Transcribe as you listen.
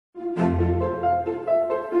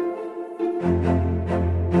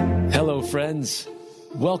friends.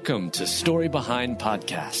 Welcome to Story Behind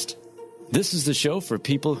Podcast. This is the show for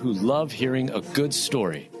people who love hearing a good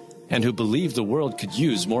story and who believe the world could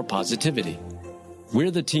use more positivity.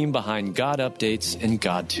 We're the team behind GodUpdates and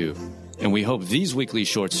God 2, and we hope these weekly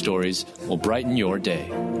short stories will brighten your day.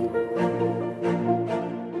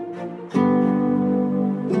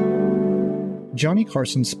 Johnny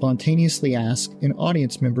Carson spontaneously asked an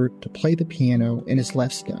audience member to play the piano in his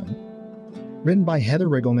left stun. Written by Heather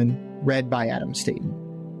Riggleman, read by Adam Staten.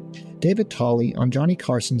 David Tolley on Johnny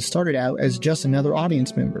Carson started out as just another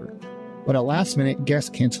audience member, but a last-minute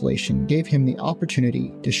guest cancellation gave him the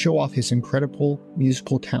opportunity to show off his incredible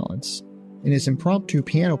musical talents, and his impromptu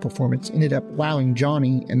piano performance ended up wowing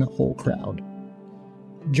Johnny and the whole crowd.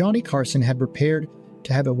 Johnny Carson had prepared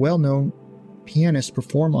to have a well-known pianist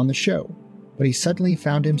perform on the show, but he suddenly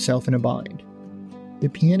found himself in a bind. The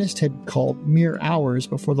pianist had called mere hours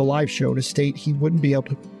before the live show to state he wouldn't be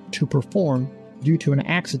able to perform due to an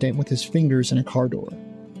accident with his fingers in a car door.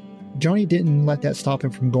 Johnny didn't let that stop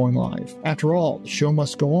him from going live. After all, the show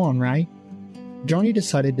must go on, right? Johnny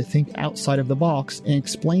decided to think outside of the box and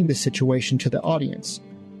explain the situation to the audience.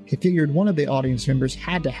 He figured one of the audience members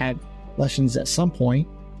had to have lessons at some point.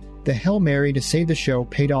 The Hail Mary to save the show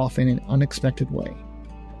paid off in an unexpected way.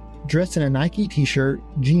 Dressed in a Nike t-shirt,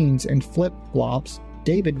 jeans, and flip-flops,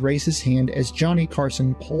 David raised his hand as Johnny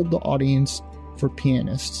Carson polled the audience for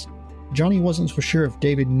pianists. Johnny wasn't so sure if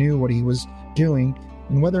David knew what he was doing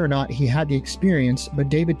and whether or not he had the experience, but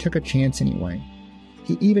David took a chance anyway.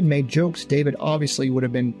 He even made jokes David obviously would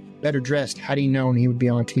have been better dressed had he known he would be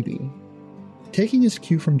on TV. Taking his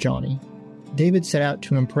cue from Johnny, David set out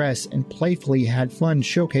to impress and playfully had fun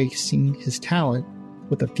showcasing his talent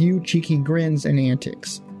with a few cheeky grins and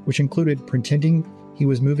antics, which included pretending he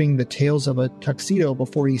was moving the tails of a tuxedo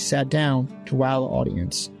before he sat down to wow the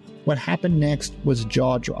audience. What happened next was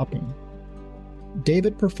jaw-dropping.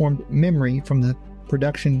 David performed Memory from the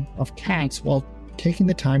production of Cats while taking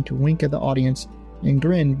the time to wink at the audience and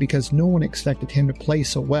grin because no one expected him to play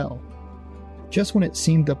so well. Just when it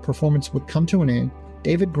seemed the performance would come to an end,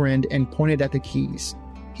 David grinned and pointed at the keys.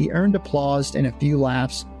 He earned applause and a few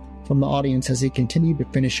laughs from the audience as he continued to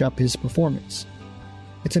finish up his performance.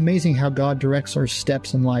 It's amazing how God directs our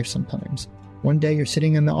steps in life sometimes. One day you're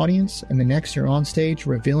sitting in the audience, and the next you're on stage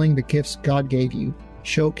revealing the gifts God gave you,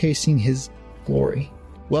 showcasing His glory.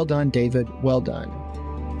 Well done, David. Well done.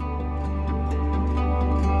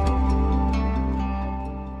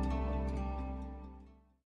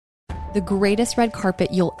 The greatest red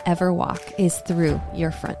carpet you'll ever walk is through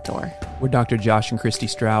your front door. We're Dr. Josh and Christy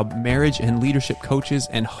Straub, marriage and leadership coaches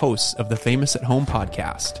and hosts of the Famous at Home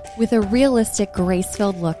podcast. With a realistic,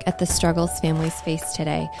 grace-filled look at the struggles families face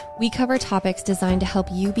today, we cover topics designed to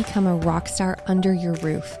help you become a rock star under your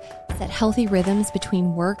roof, set healthy rhythms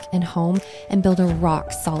between work and home, and build a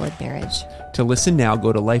rock-solid marriage. To listen now,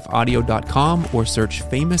 go to lifeaudio.com or search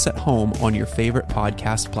Famous at Home on your favorite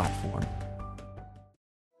podcast platform.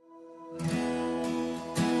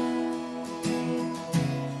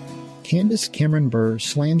 Candace Cameron Bure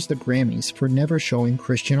slams the Grammys for never showing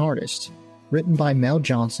Christian artists. Written by Mel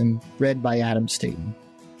Johnson, read by Adam Staten.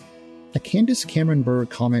 A Candace Cameron Bure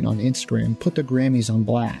comment on Instagram put the Grammys on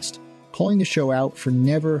blast, calling the show out for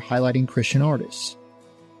never highlighting Christian artists.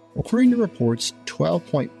 According to reports,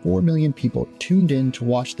 12.4 million people tuned in to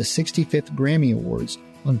watch the 65th Grammy Awards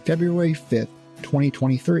on February 5th,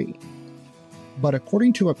 2023. But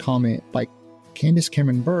according to a comment by Candace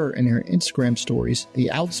Cameron Bure in her Instagram stories, the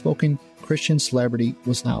outspoken Christian celebrity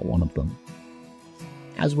was not one of them.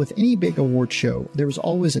 As with any big award show, there was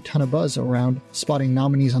always a ton of buzz around spotting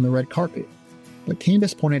nominees on the red carpet, but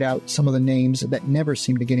Candace pointed out some of the names that never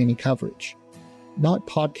seemed to get any coverage. Not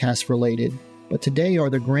podcast related, but today are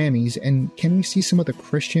the Grammys, and can we see some of the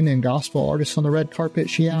Christian and gospel artists on the red carpet,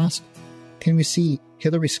 she asked? Can we see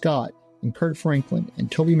Hillary Scott and Kurt Franklin and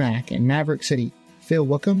Toby Mac and Maverick City, Phil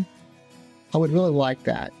Wickham? I would really like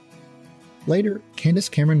that. Later, Candace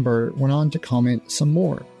Cameron Bure went on to comment some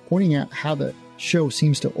more, pointing out how the show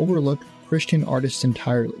seems to overlook Christian artists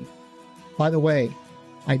entirely. By the way,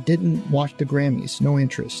 I didn't watch the Grammys, no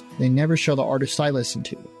interest. They never show the artists I listen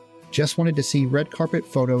to. Just wanted to see red carpet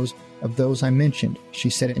photos of those I mentioned, she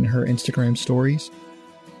said in her Instagram stories.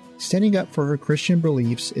 Standing up for her Christian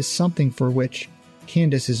beliefs is something for which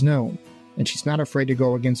Candace is known, and she's not afraid to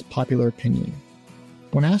go against popular opinion.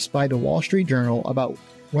 When asked by the Wall Street Journal about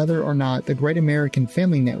whether or not the Great American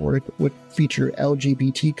Family Network would feature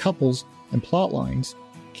LGBT couples and plot lines,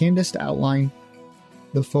 Candace outlined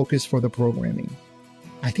the focus for the programming.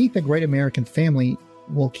 I think the Great American Family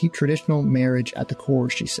will keep traditional marriage at the core,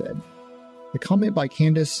 she said. The comment by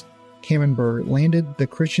Candace Cameron Bure landed the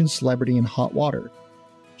Christian celebrity in hot water.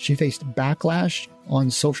 She faced backlash on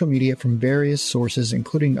social media from various sources,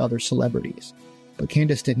 including other celebrities. But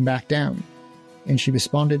Candace didn't back down, and she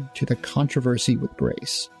responded to the controversy with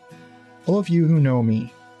grace. All of you who know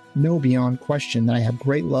me know beyond question that I have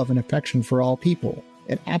great love and affection for all people.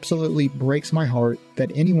 It absolutely breaks my heart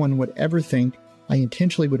that anyone would ever think I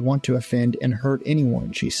intentionally would want to offend and hurt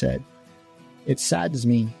anyone, she said. It saddens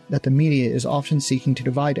me that the media is often seeking to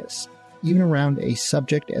divide us, even around a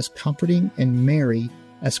subject as comforting and merry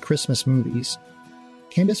as Christmas movies.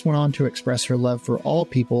 Candace went on to express her love for all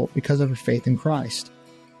people because of her faith in Christ.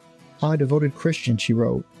 I'm a devoted Christian, she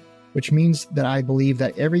wrote, which means that I believe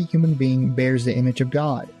that every human being bears the image of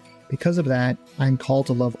God. Because of that, I am called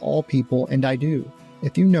to love all people, and I do.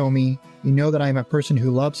 If you know me, you know that I am a person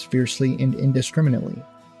who loves fiercely and indiscriminately.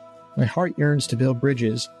 My heart yearns to build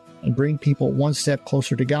bridges and bring people one step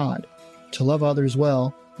closer to God, to love others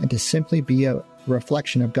well, and to simply be a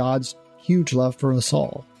reflection of God's huge love for us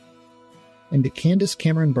all. And Candace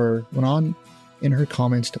Cameron Bure went on in her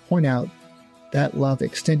comments to point out that love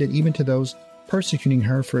extended even to those persecuting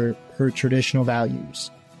her for her traditional values.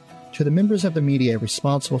 To the members of the media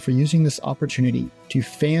responsible for using this opportunity to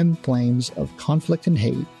fan flames of conflict and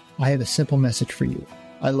hate, I have a simple message for you.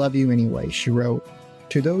 I love you anyway, she wrote.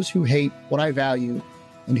 To those who hate what I value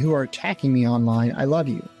and who are attacking me online, I love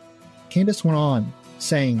you. Candace went on,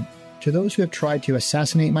 saying, to those who have tried to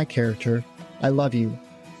assassinate my character, I love you.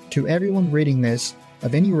 To everyone reading this,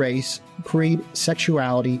 of any race, creed,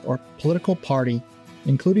 sexuality, or political party,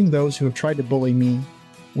 including those who have tried to bully me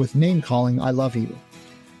with name-calling, I love you.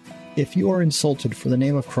 If you are insulted for the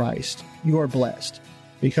name of Christ, you are blessed,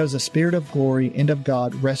 because the Spirit of glory and of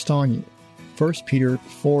God rests on you. 1 Peter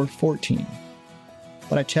 4:14.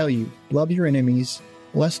 But I tell you, love your enemies,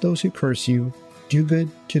 bless those who curse you, do good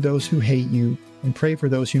to those who hate you, and pray for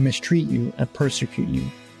those who mistreat you and persecute you.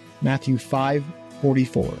 Matthew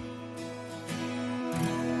 5:44.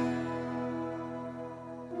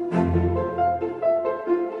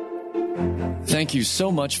 Thank you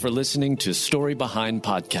so much for listening to Story Behind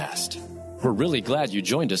Podcast. We're really glad you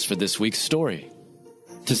joined us for this week's story.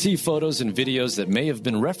 To see photos and videos that may have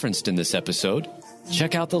been referenced in this episode,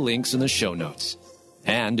 check out the links in the show notes.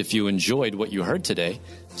 And if you enjoyed what you heard today,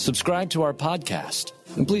 subscribe to our podcast,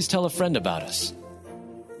 and please tell a friend about us.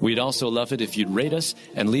 We'd also love it if you'd rate us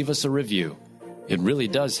and leave us a review. It really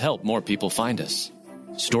does help more people find us.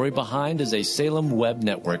 Story Behind is a Salem Web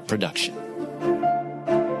Network production.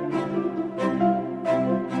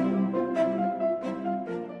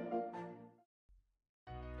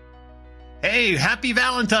 Hey, happy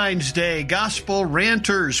Valentine's Day, Gospel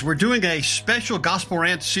Ranters. We're doing a special Gospel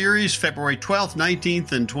Rant series February 12th,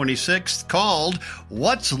 19th, and 26th called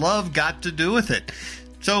What's Love Got to Do With It?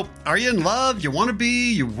 So, are you in love? You want to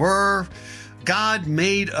be? You were? God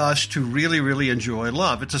made us to really, really enjoy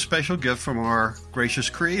love. It's a special gift from our gracious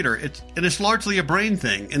Creator. It's largely a brain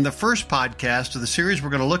thing. In the first podcast of the series,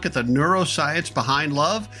 we're going to look at the neuroscience behind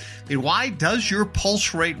love. I mean, why does your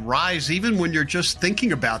pulse rate rise even when you're just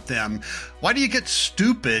thinking about them? Why do you get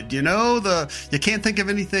stupid? You can't think of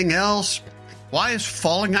anything else. Why is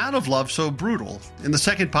falling out of love so brutal? In the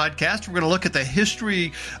second podcast, we're going to look at the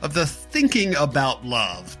history of the thinking about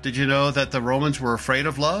love. Did you know that the Romans were afraid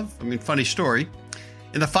of love? I mean, funny story.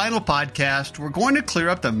 In the final podcast, we're going to clear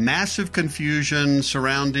up the massive confusion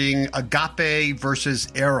surrounding agape versus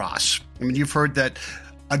eros. I mean, you've heard that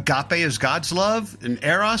agape is God's love and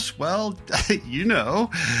eros, well, you know.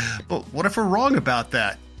 But what if we're wrong about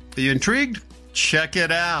that? Are you intrigued? Check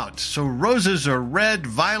it out. So roses are red,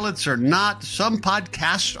 violets are not. Some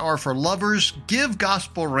podcasts are for lovers. Give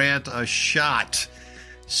Gospel Rant a shot.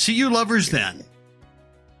 See you lovers then.